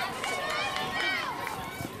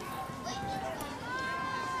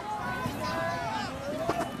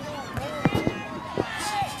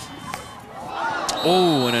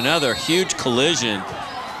 Oh, and another huge collision.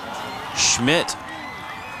 Schmidt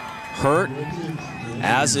hurt,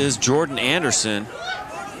 as is Jordan Anderson.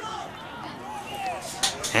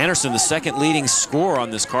 Anderson, the second leading scorer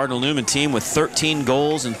on this Cardinal Newman team with 13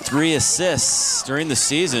 goals and 3 assists during the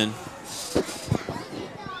season.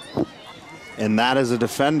 And that is a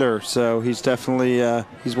defender, so he's definitely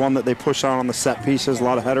he's one that they push on the set pieces. A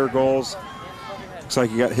lot of header goals. Looks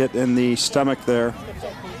like he got hit in the stomach there.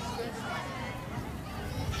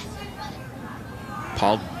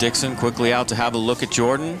 Paul Dixon quickly out to have a look at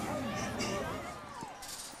Jordan.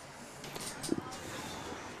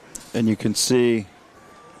 And you can see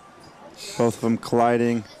both of them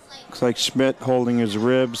colliding. Looks like Schmidt holding his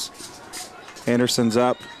ribs. Anderson's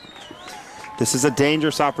up. This is a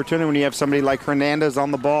dangerous opportunity when you have somebody like Hernandez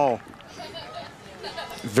on the ball.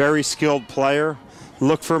 Very skilled player.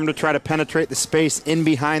 Look for him to try to penetrate the space in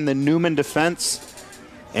behind the Newman defense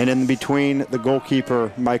and in between the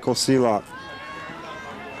goalkeeper, Michael Seelock.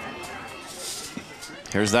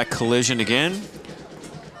 Here's that collision again.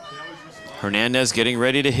 Hernandez getting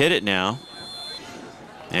ready to hit it now.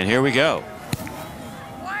 And here we go.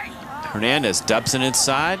 Hernandez dubs it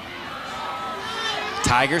inside.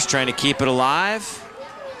 Tigers trying to keep it alive.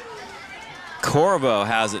 Corvo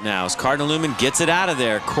has it now as Cardinal Newman gets it out of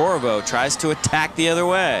there. Corvo tries to attack the other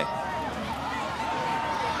way.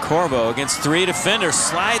 Corvo against 3 defenders,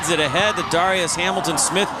 slides it ahead to Darius Hamilton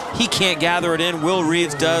Smith. He can't gather it in. Will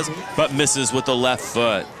Reeves does, but misses with the left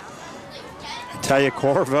foot. I tell you,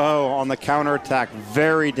 Corvo on the counterattack,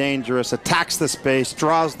 very dangerous. Attacks the space,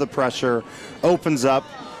 draws the pressure, opens up,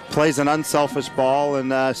 plays an unselfish ball,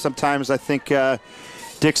 and sometimes I think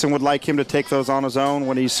Dixon would like him to take those on his own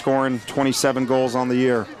when he's scoring 27 goals on the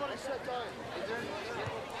year.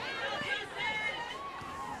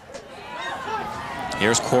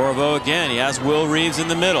 Here's Corvo again. He has Will Reeves in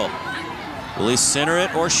the middle. Will he center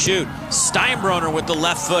it or shoot? Steinbrenner with the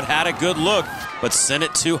left foot had a good look, but sent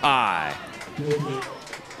it too high.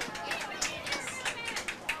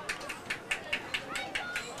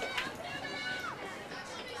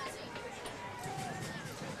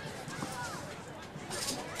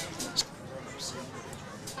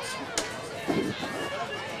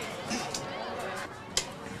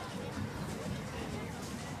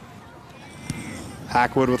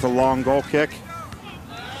 Hackwood with a long goal kick.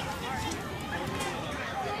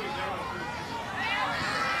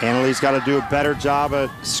 Annalee's got to do a better job of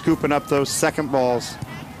scooping up those second balls.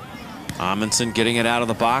 Amundsen getting it out of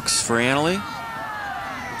the box for Annalee.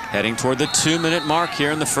 Heading toward the 2-minute mark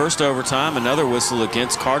here in the first overtime. Another whistle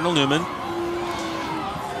against Cardinal Newman.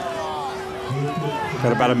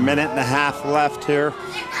 Got about a minute and a half left here.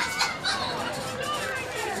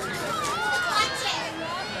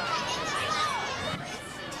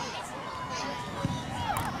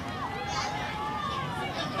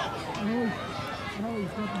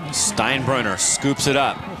 Steinbrenner scoops it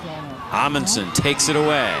up. Amundsen takes it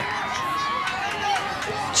away.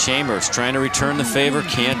 Chambers trying to return the favor,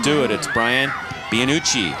 can't do it. It's Brian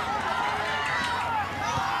Bianucci.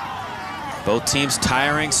 Both teams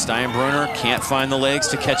tiring. Steinbrenner can't find the legs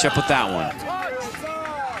to catch up with that one.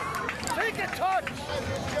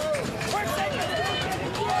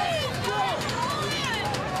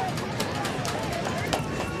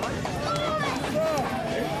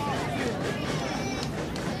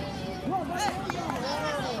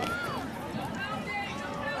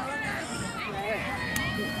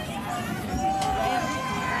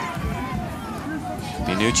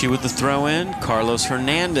 Bianucci with the throw in. Carlos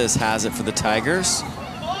Hernandez has it for the Tigers.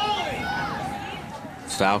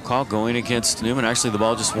 Foul call going against Newman. Actually, the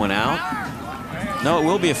ball just went out. No, it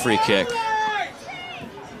will be a free kick.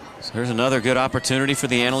 So here's another good opportunity for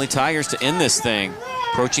the Annalee Tigers to end this thing.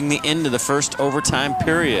 Approaching the end of the first overtime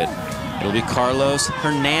period. It'll be Carlos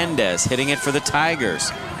Hernandez hitting it for the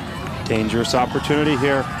Tigers. Dangerous opportunity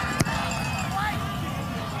here.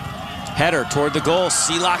 Header toward the goal.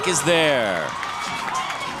 Seelock is there.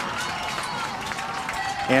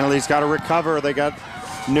 Annalee's got to recover. They got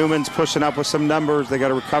Newman's pushing up with some numbers. They got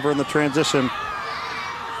to recover in the transition.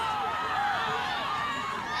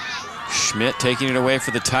 Schmidt taking it away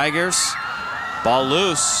for the Tigers. Ball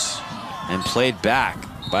loose and played back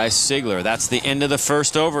by Sigler. That's the end of the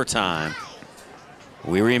first overtime.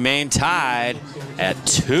 We remain tied at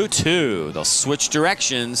 2-2. They'll switch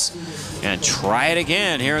directions and try it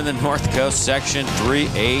again here in the North Coast Section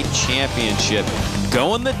 3A Championship.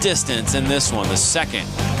 Going the distance in this one. The second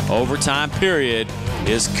overtime period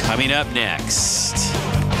is coming up next.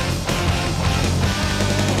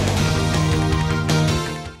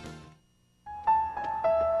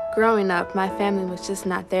 Growing up, my family was just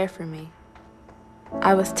not there for me.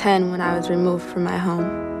 I was 10 when I was removed from my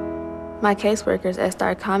home. My caseworkers at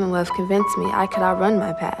Star Commonwealth convinced me I could outrun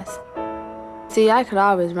my past. See, I could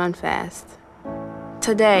always run fast.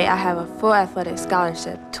 Today, I have a full athletic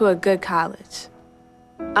scholarship to a good college.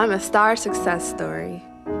 I'm a star success story.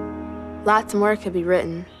 Lots more could be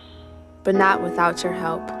written, but not without your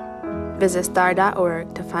help. Visit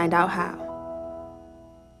star.org to find out how.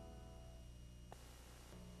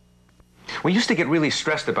 We used to get really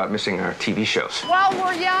stressed about missing our TV shows. Well,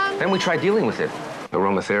 we're young. Then we tried dealing with it.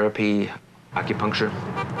 Aromatherapy, acupuncture.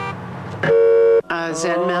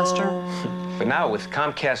 Zen Master. But now with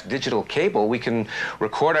Comcast digital cable, we can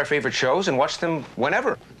record our favorite shows and watch them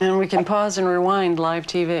whenever. And we can pause and rewind live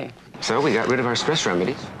TV. So we got rid of our stress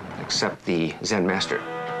remedies, except the Zen Master.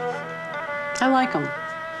 I like them.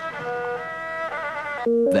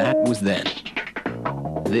 That was then.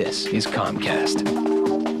 This is Comcast.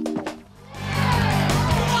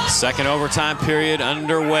 Second overtime period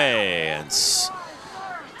underway. And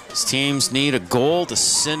these teams need a goal to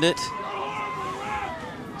send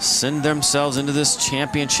themselves into this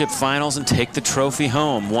championship finals and take the trophy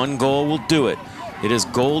home. One goal will do it. It is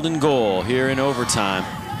golden goal here in overtime.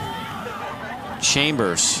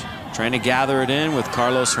 Chambers trying to gather it in with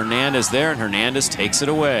Carlos Hernandez there, and Hernandez takes it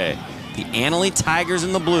away. The Annalee Tigers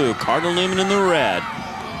in the blue, Cardinal Newman in the red.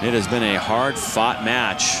 It has been a hard-fought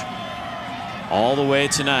match all the way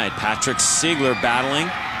tonight. Patrick Sigler battling.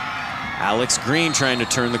 Alex Green trying to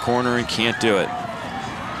turn the corner and can't do it.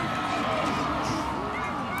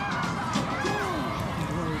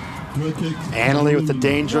 Annalee with the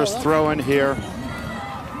dangerous throw in here.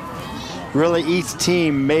 Really, each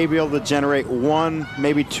team may be able to generate one,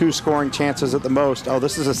 maybe two scoring chances at the most. Oh,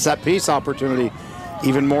 this is a set piece opportunity.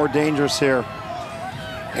 Even more dangerous here.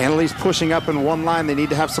 Annalee's pushing up in one line. They need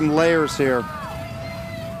to have some layers here.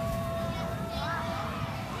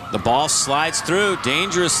 The ball slides through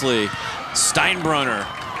dangerously. Steinbrunner.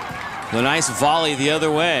 The nice volley the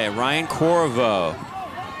other way. Ryan Corvo.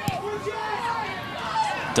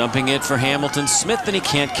 Dumping it for Hamilton Smith, and he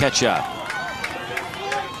can't catch up.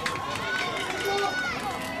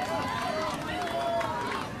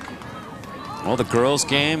 Well, the girls'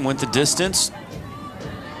 game went the distance.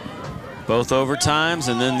 Both overtimes,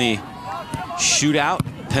 and then the shootout.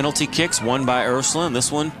 Penalty kicks won by Ursula, and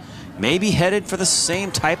this one may be headed for the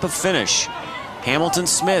same type of finish. Hamilton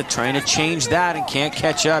Smith trying to change that and can't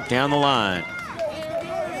catch up down the line.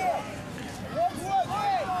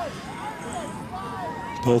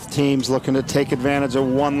 Both teams looking to take advantage of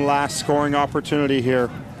one last scoring opportunity here.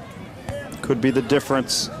 Could be the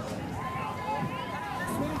difference.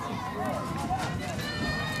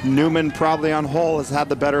 Newman probably on whole has had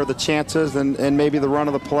the better of the chances and maybe the run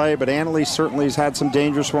of the play, but Annalee certainly has had some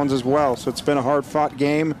dangerous ones as well. So it's been a hard-fought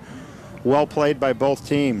game. Well played by both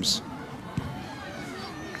teams.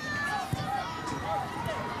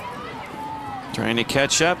 Trying to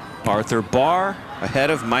catch up. Arthur Barr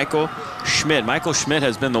ahead of Michael Schmidt. Michael Schmidt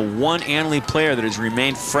has been the one Annalee player that has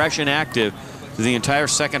remained fresh and active through the entire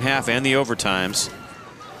second half and the overtimes.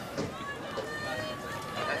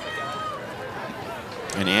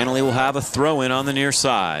 And Annalee will have a throw in on the near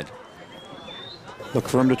side. Look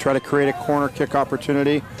for him to try to create a corner kick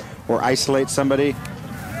opportunity or isolate somebody.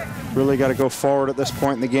 Really got to go forward at this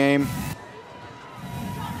point in the game.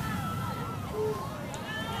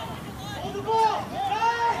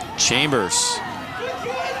 Chambers.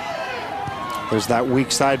 There's that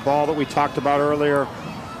weak side ball that we talked about earlier.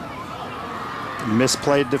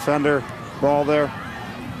 Misplayed defender ball there.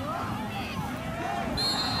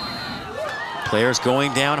 Players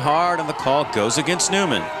going down hard, and the call goes against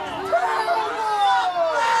Newman.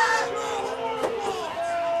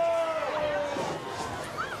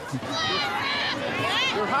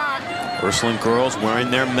 Ursuline girls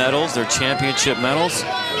wearing their medals, their championship medals,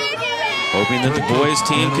 hoping that the boys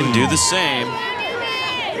team can do the same.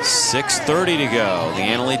 6:30 to go. The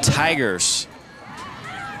Annalee Tigers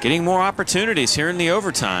getting more opportunities here in the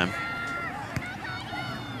overtime.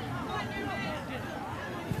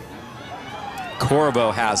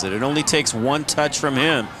 Corbo has it. It only takes one touch from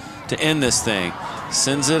him to end this thing.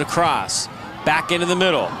 Sends it across. Back into the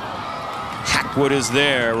middle. Hackwood is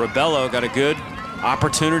there. Rebello got a good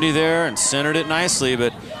opportunity there and centered it nicely,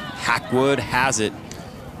 but Hackwood has it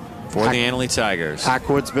for the Annalee Tigers.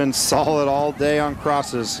 Hackwood's been solid all day on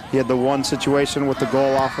crosses. He had the one situation with the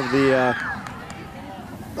goal off of the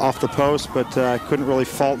post, but couldn't really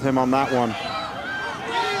fault him on that one.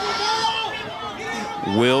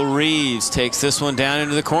 Will Reeves takes this one down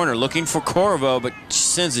into the corner, looking for Corvo, but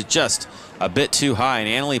sends it just a bit too high. An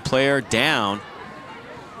Annalee player down.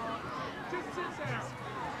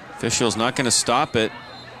 Official's not going to stop it.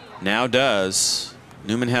 Now does.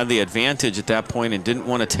 Newman had the advantage at that point and didn't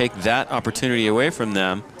want to take that opportunity away from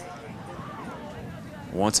them.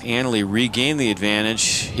 Once Annalee regained the advantage,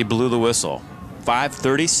 he blew the whistle.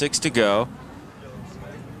 5:36 to go.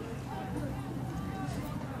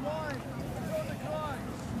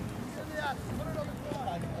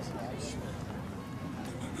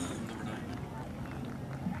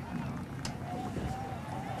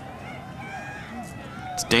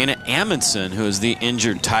 It's Dana Amundsen who is the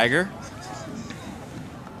injured Tiger.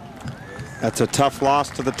 That's a tough loss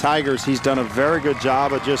to the Tigers. He's done a very good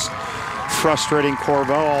job of just frustrating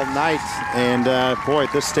Corvo all night. And boy,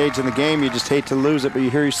 at this stage in the game, you just hate to lose it. But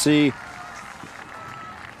here you see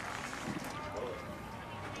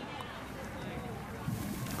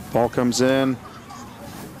ball comes in.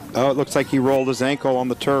 Oh, it looks like he rolled his ankle on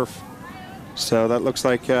the turf. So that looks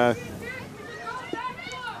like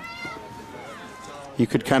you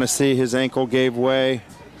could kind of see his ankle gave way.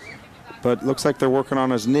 But looks like they're working on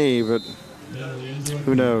his knee, but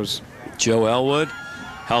who knows? Joe Elwood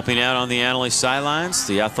helping out on the Annalee sidelines,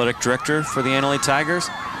 the athletic director for the Annalee Tigers.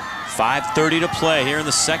 5:30 to play here in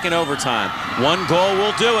the second overtime. One goal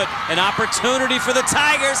will do it. An opportunity for the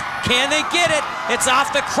Tigers. Can they get it? It's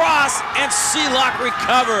off the cross, and Seelock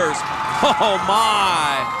recovers. Oh,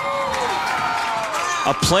 my.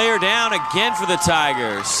 A player down again for the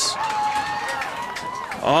Tigers.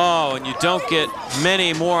 Oh, and you don't get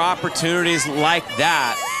many more opportunities like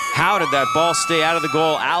that. How did that ball stay out of the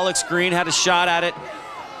goal? Alex Green had a shot at it,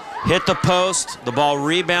 hit the post, the ball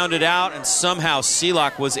rebounded out, and somehow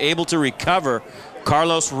Seelock was able to recover.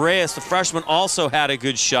 Carlos Reyes, the freshman, also had a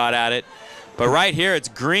good shot at it. But right here, it's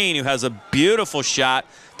Green who has a beautiful shot.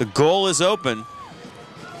 The goal is open.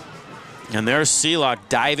 And there's Seelock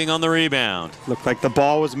diving on the rebound. Looked like the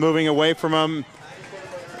ball was moving away from him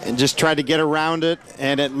and just tried to get around it.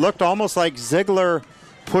 And it looked almost like Ziegler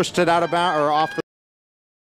pushed it out of bounds or off